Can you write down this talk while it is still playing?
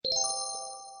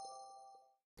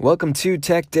Welcome to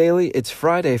Tech Daily. It's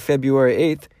Friday, February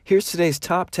 8th. Here's today's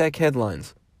top tech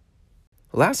headlines.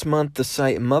 Last month, the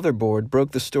site Motherboard broke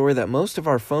the story that most of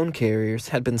our phone carriers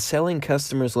had been selling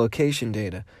customers' location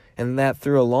data, and that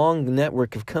through a long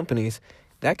network of companies,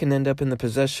 that can end up in the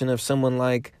possession of someone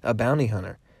like a bounty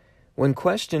hunter. When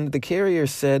questioned, the carrier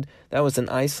said that was an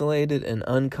isolated and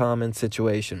uncommon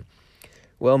situation.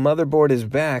 Well, Motherboard is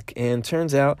back, and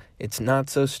turns out it's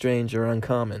not so strange or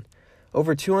uncommon.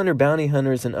 Over 200 bounty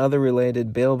hunters and other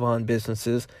related bail bond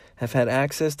businesses have had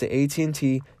access to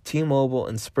AT&T, T-Mobile,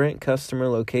 and Sprint customer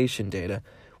location data,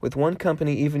 with one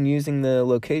company even using the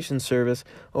location service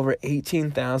over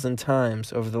 18,000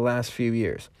 times over the last few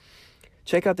years.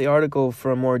 Check out the article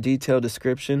for a more detailed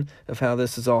description of how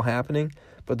this is all happening,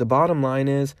 but the bottom line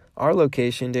is our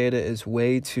location data is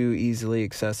way too easily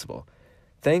accessible.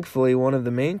 Thankfully, one of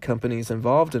the main companies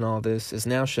involved in all this is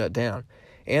now shut down,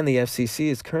 and the FCC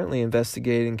is currently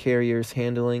investigating carriers'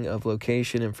 handling of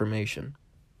location information.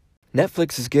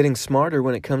 Netflix is getting smarter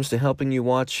when it comes to helping you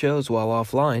watch shows while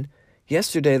offline.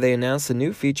 Yesterday, they announced a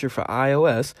new feature for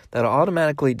iOS that'll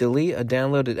automatically delete a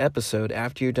downloaded episode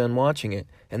after you're done watching it,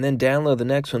 and then download the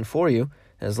next one for you,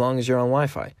 as long as you're on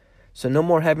Wi-Fi. So no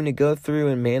more having to go through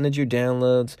and manage your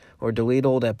downloads or delete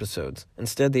old episodes.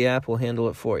 Instead, the app will handle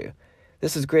it for you.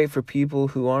 This is great for people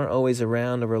who aren't always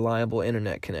around a reliable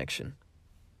internet connection.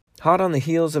 Hot on the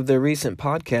heels of their recent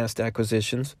podcast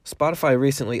acquisitions, Spotify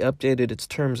recently updated its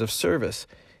terms of service.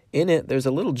 In it, there's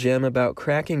a little gem about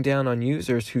cracking down on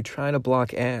users who try to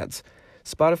block ads.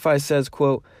 Spotify says,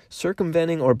 quote,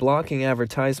 circumventing or blocking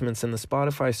advertisements in the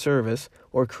Spotify service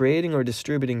or creating or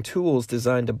distributing tools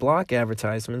designed to block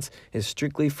advertisements is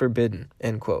strictly forbidden,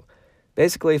 end quote.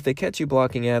 Basically, if they catch you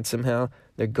blocking ads somehow,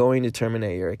 they're going to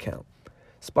terminate your account.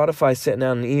 Spotify sent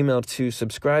out an email to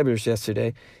subscribers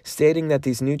yesterday stating that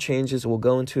these new changes will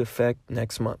go into effect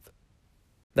next month.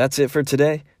 That's it for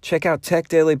today. Check out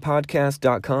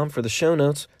techdailypodcast.com for the show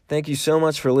notes. Thank you so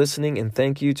much for listening, and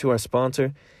thank you to our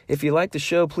sponsor. If you like the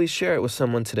show, please share it with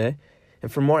someone today.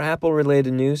 And for more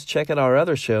Apple-related news, check out our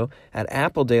other show at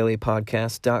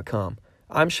appledailypodcast.com.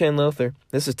 I'm Shane Lothar.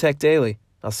 This is Tech Daily.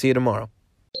 I'll see you tomorrow.